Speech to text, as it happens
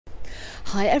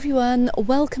Hi everyone,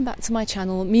 welcome back to my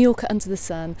channel Mallorca Under the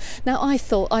Sun. Now I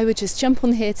thought I would just jump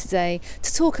on here today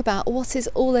to talk about what is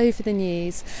all over the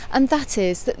news, and that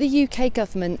is that the UK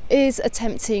government is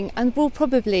attempting and will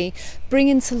probably bring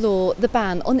into law the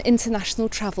ban on international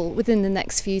travel within the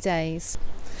next few days.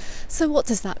 So what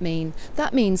does that mean?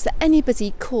 That means that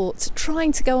anybody caught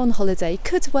trying to go on holiday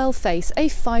could well face a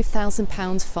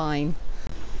 £5,000 fine.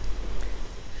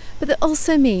 But it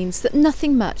also means that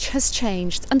nothing much has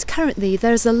changed, and currently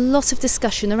there is a lot of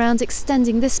discussion around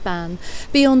extending this ban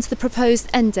beyond the proposed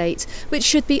end date, which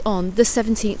should be on the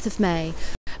 17th of May.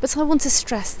 But I want to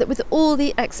stress that with all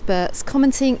the experts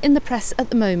commenting in the press at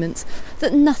the moment,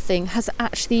 that nothing has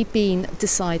actually been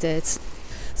decided.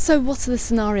 So what are the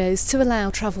scenarios to allow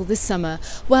travel this summer?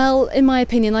 Well, in my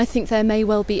opinion, I think there may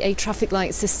well be a traffic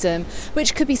light system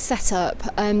which could be set up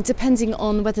depending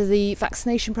on whether the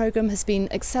vaccination programme has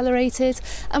been accelerated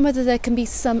and whether there can be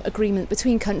some agreement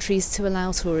between countries to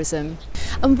allow tourism.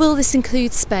 And will this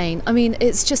include Spain? I mean,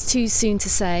 it's just too soon to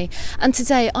say. And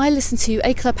today I listened to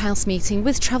a clubhouse meeting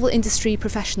with travel industry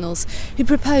professionals who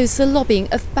proposed the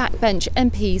lobbying of backbench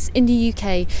MPs in the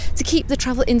UK to keep the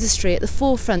travel industry at the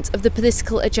forefront of the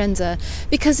political agenda,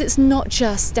 because it's not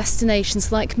just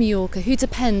destinations like Majorca who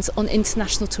depend on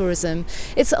international tourism,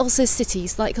 it's also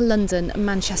cities like London,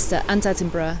 Manchester and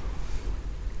Edinburgh.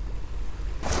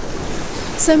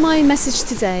 So my message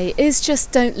today is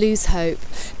just don't lose hope,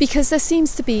 because there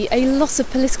seems to be a lot of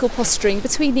political posturing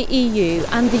between the EU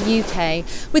and the UK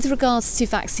with regards to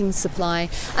vaccine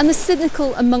supply, and the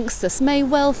cynical amongst us may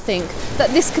well think that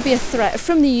this could be a threat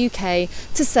from the UK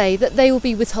to say that they will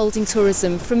be withholding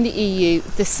tourism from the EU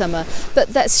this summer, but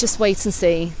let's just wait and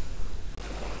see.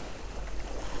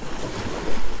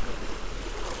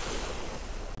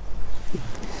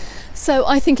 So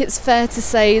I think it's fair to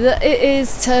say that it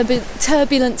is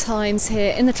turbulent times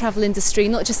here in the travel industry,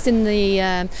 not just in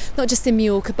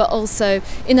Mallorca, but also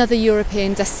in other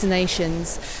European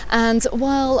destinations. And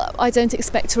while I don't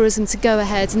expect tourism to go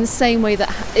ahead in the same way that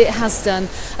it has done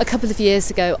a couple of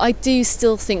years ago, I do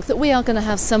still think that we are going to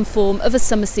have some form of a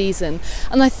summer season,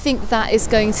 and I think that is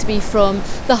going to be from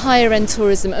the higher end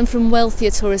tourism and from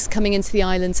wealthier tourists coming into the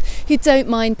island who don't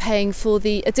mind paying for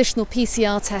the additional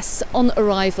PCR tests on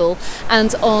arrival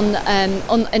and on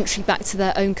entry back to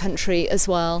their own country as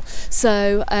well.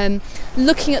 So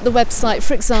looking at the website,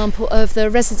 for example, of the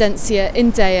Residencia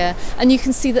in Dea, and you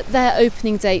can see that their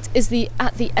opening date is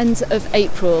at the end of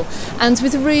April, and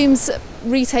with rooms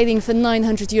retailing for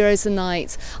 €900 a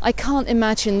night, I can't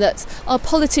imagine that our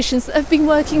politicians that have been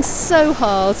working so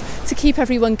hard to keep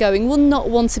everyone going will not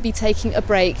want to be taking a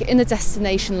break in a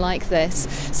destination like this.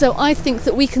 So I think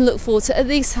that we can look forward to at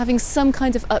least having some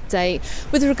kind of update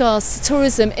with regards to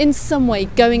tourism in some way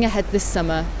going ahead this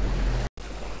summer.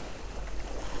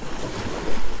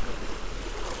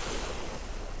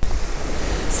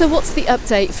 So what's the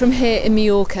update from here in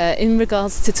Mallorca in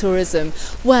regards to tourism?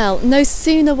 Well, no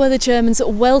sooner were the Germans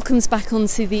welcomed back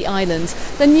onto the island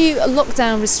than new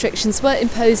lockdown restrictions were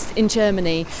imposed in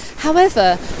Germany.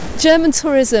 However, German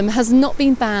tourism has not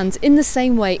been banned in the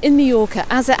same way in Mallorca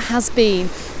as it has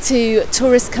been to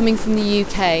tourists coming from the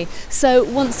UK. So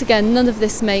once again, none of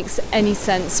this makes any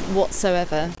sense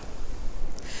whatsoever.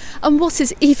 And what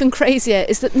is even crazier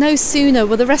is that no sooner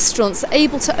were the restaurants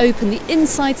able to open the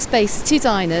inside space to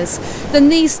diners than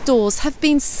these doors have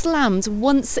been slammed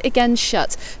once again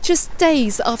shut just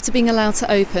days after being allowed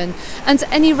to open, and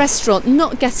any restaurant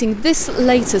not getting this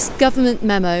latest government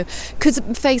memo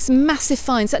could face massive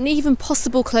fines and even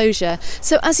possible closure.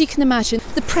 So as you can imagine,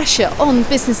 the pressure on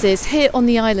businesses here on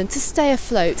the island to stay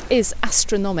afloat is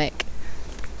astronomical.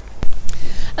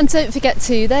 And don't forget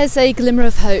too, there's a glimmer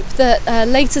of hope that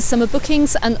later summer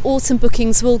bookings and autumn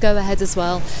bookings will go ahead as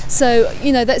well. So,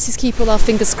 you know, let's just keep all our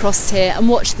fingers crossed here and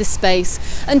watch this space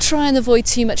and try and avoid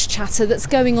too much chatter that's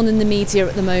going on in the media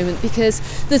at the moment, because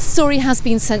the story has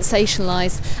been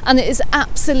sensationalised and it is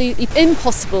absolutely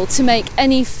impossible to make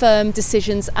any firm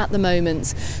decisions at the moment.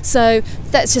 So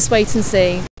let's just wait and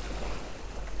see.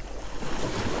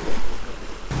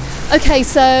 Okay,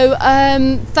 so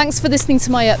thanks for listening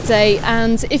to my update,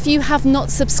 and if you have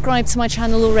not subscribed to my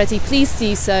channel already, please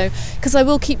do so, because I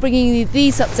will keep bringing you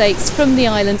these updates from the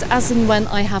island as and when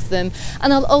I have them,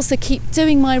 and I'll also keep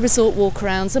doing my resort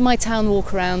walkarounds and my town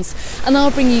walkarounds, and I'll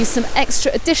bring you some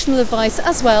extra additional advice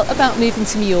as well about moving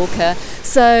to Mallorca.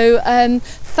 So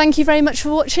thank you very much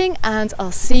for watching, and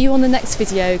I'll see you on the next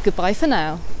video. Goodbye for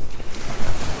now.